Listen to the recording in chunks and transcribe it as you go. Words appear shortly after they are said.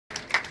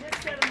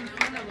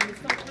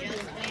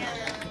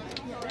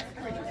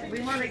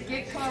We want to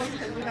get close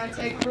because we're going to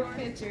take group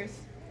pictures.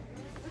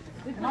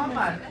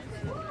 Mama.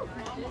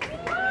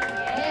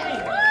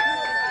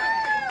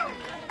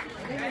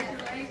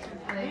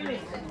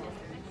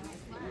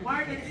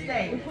 Morgan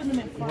State.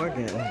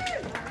 Morgan. Way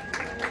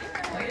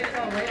to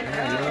go, way to go.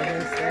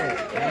 Morgan State.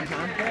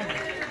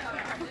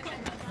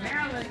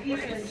 Maryland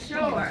Eastern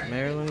Shore.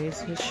 Maryland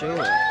Eastern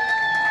Shore.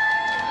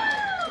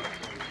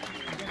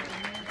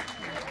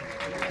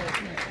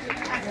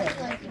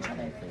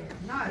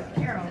 North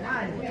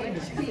Carolina,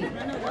 Tennessee.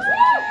 Let's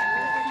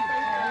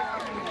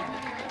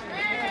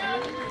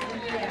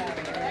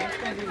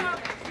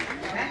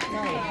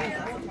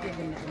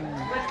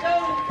go,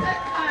 cut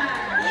time.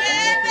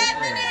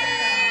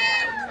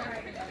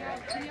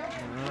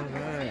 All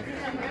right.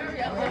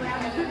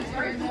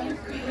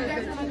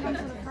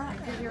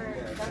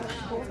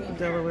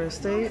 Delaware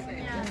State.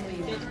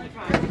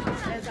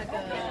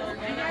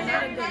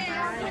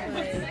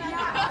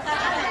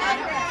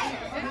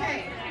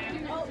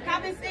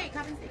 Coppin State.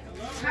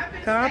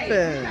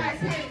 Coppin.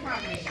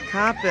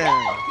 Coppin.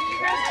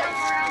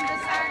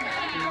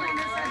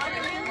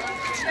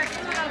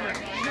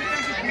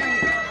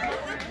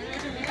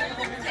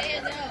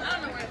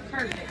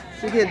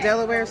 You get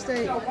Delaware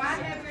State. So why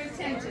have your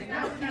attention?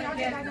 Now we're going to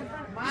get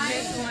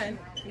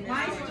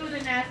my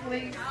student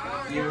athletes.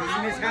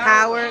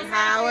 Howard,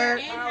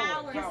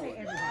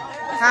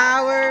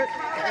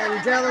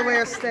 and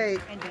Delaware State.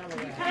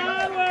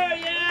 Howard,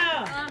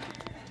 yeah.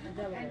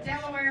 And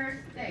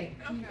Delaware State.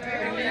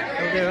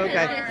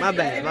 Okay. My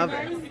bad.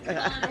 Okay.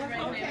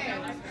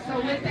 So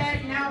with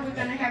that, now we're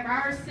going to have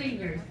our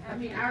seniors,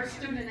 our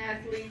student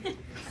athletes,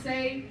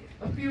 say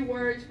a few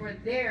words for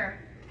their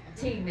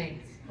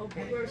teammates.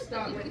 Okay. We'll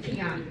start with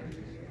Keandra.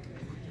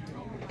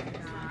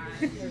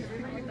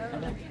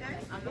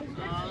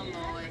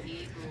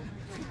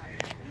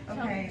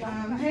 Okay,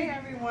 hey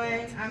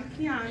everyone, I'm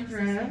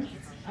Keandra.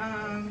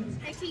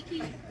 Hey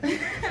Kiki.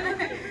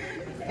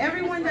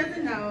 Everyone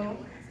doesn't know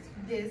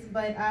this,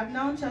 but I've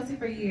known Chelsea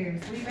for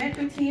years. We met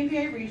through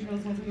TNBA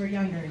regionals when we were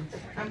younger.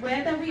 I'm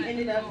glad that we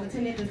ended up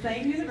attending the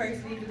same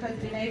university because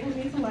it enabled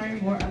me to learn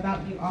more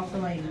about you off the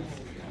lanes.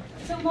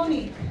 To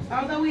Monique,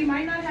 although we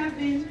might not have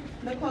been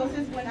the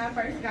closest when I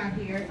first got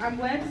here, I'm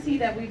glad to see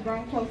that we've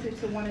grown closer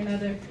to one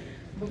another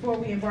before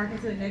we embark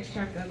into the next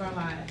chapter of our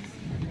lives.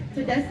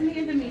 To Destiny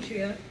and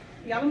Demetria,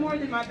 y'all are more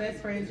than my best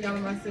friends, y'all are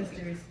my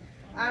sisters.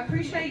 I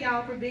appreciate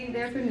y'all for being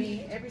there for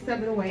me every step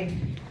of the way.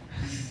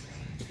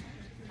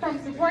 From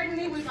supporting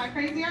me with my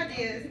crazy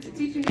ideas, to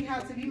teaching me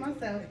how to be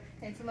myself,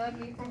 and to love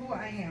me for who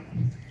I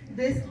am.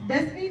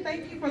 Destiny,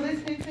 thank you for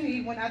listening to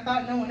me when I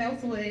thought no one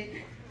else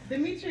would.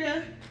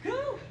 Demetria,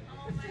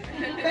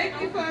 thank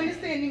you for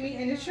understanding me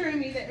and assuring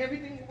me that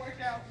everything will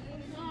work out.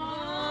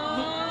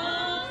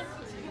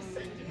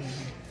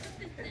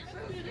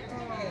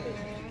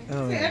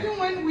 To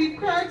everyone, we've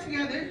cried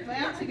together,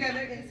 laughed together,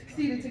 and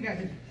succeeded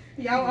together.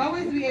 Y'all will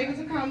always be able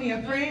to call me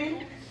a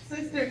friend,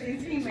 sister, and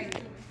teammate.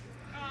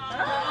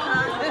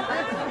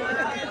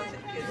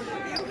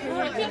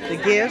 The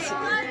gifts.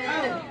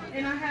 Oh,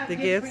 and I have The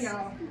gifts gifts. for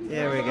y'all.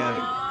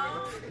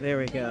 There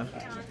we go.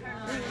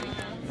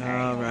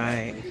 All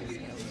right.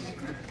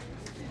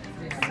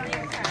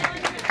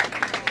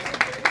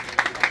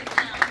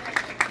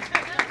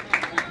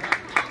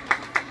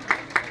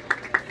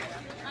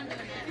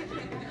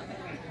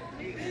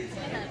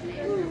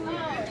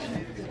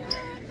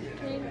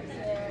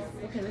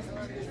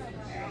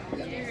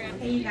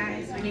 Hey you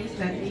guys, my name is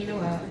Bethany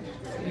Noel.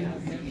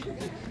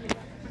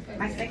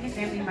 My second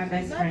family, my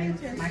best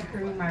friends, my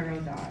crew, my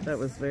road dogs. That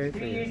was very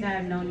 3 years that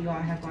I've known you all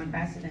have gone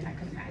faster than I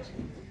could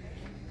imagine.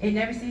 It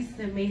never ceases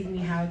to amaze me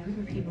how a group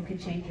of people can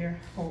change your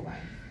whole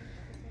life.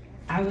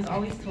 I was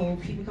always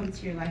told people come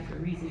to your life for a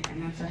reason,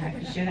 and I'm so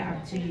happy to share the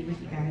opportunity with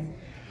you guys,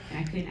 and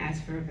I couldn't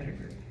ask for a better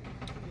group.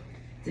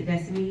 To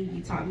Destiny,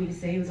 you taught me to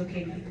say it was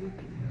okay to be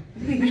goofy.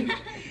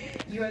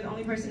 You are the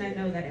only person I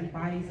know that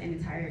embodies an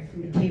entire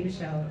from the K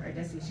Michelle or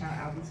Destiny Child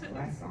album to the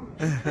last song.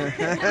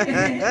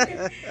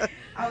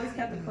 I always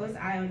kept a close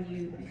eye on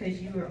you because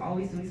you were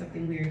always doing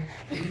something weird,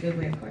 in a good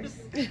way, of course.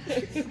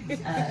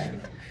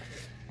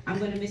 I'm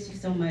going to miss you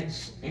so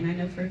much, and I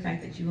know for a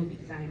fact that you will be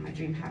designing my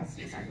dream house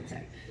as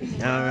architect.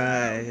 All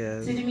right.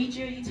 Yes. To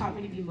Demetria, you taught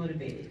me to be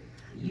motivated.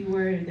 You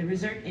were the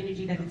reserved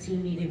energy that the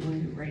team needed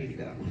when we were ready to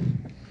go.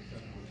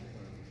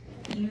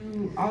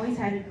 You always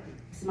had a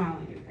smile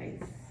on your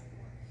face.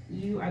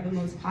 You are the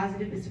most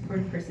positive and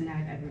supportive person that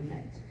I've ever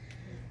met.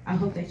 I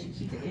hope that you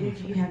keep the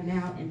energy you have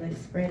now and let it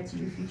spread to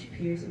your future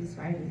peers and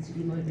inspire them to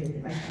be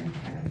motivated like you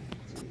have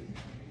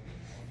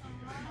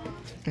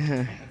to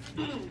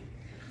me.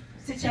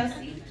 To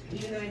Chelsea,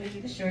 even though I knew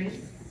you the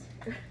shortest,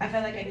 I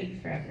felt like I knew you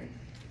forever.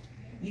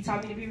 You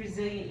taught me to be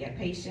resilient yet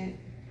patient.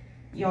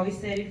 You always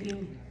said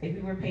if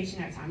we were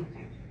patient, our time would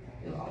come.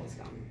 It will always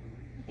come.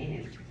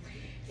 And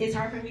it's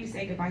hard for me to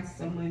say goodbye to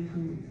someone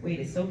who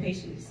waited so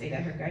patiently to say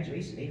that her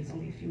graduation date is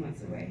only a few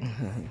months away.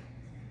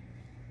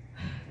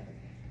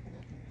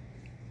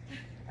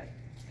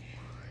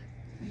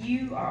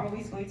 You are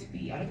always going to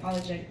be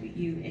unapologetically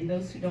you, and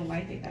those who don't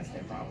like it, that's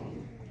their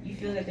problem. You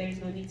feel that there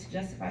is no need to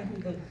justify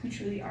who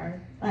truly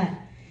are.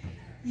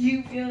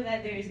 You feel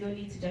that there is no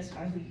need to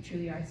justify who you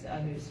truly are to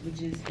others,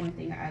 which is one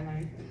thing that I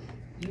learned.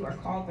 You are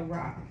called the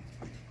Rock,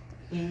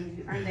 and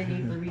you earned that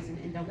name for a reason,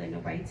 and don't let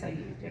nobody tell you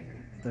you're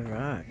different. The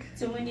Rock.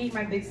 To Wendy,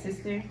 my big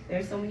sister, there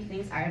are so many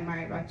things I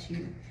admire about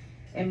you,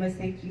 and must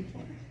thank you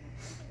for.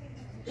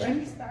 Let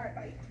me start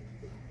by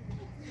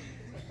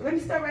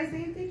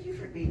saying thank you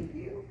for being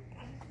you.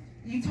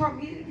 You taught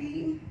me to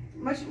be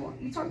much more.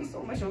 You taught me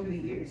so much over the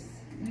years.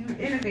 You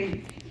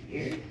innovated.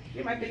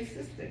 You're my big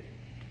sister.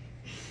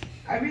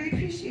 I really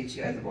appreciate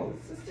you as a older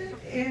sister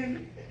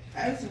and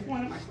as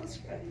one of my close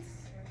friends.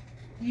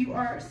 You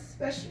are a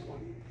special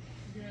one.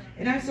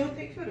 And I'm so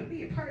thankful to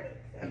be a part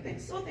of it. I'm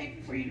so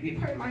thankful for you to be a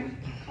part of my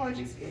college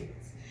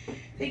experience.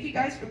 Thank you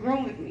guys for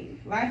growing with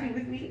me, laughing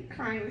with me,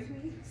 crying with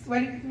me,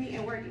 sweating with me,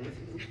 and working with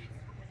me.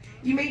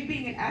 You made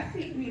being an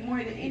athlete mean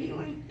more than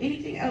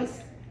anything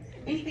else,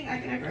 anything I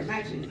can ever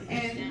imagine,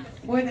 and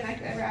more than I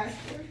could ever ask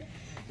for.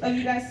 Love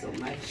you guys so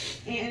much,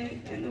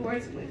 and in the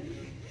words of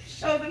Wendy,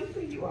 show them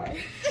who you are.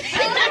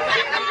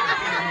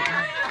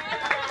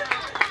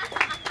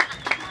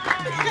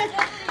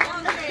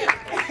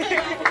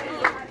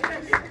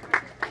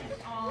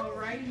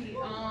 Alrighty,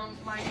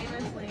 my name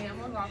is Liam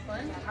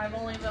McLaughlin. I've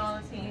only been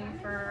on the team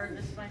for,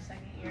 this is my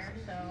second year,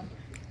 so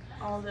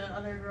all the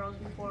other girls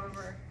before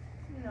were,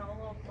 you know, a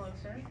little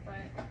closer,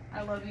 but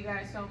I love you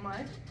guys so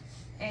much.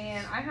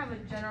 And I have a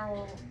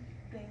general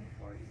thing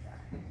for you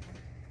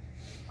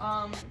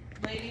guys.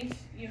 Ladies,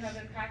 you have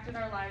impacted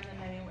our lives in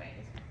many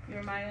ways. You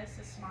remind us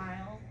to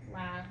smile,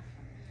 laugh.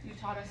 You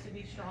taught us to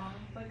be strong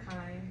but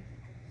kind.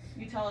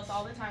 You tell us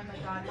all the time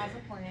that God has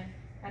a plan,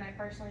 and I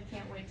personally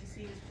can't wait to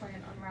see His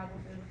plan unravel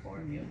through the four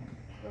of you.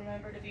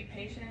 Remember to be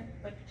patient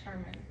but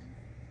determined.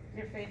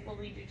 Your faith will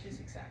lead you to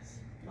success.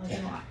 Love you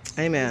a lot.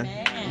 Amen.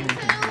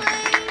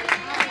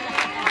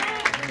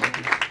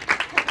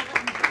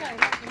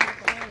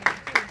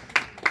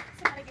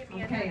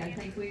 Okay, I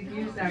think we've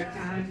used our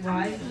time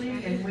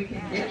wisely, and we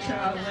can get to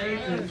our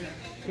ways and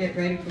get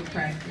ready for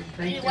practice.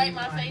 Thank you. Can you wipe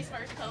my face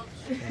first, Coach?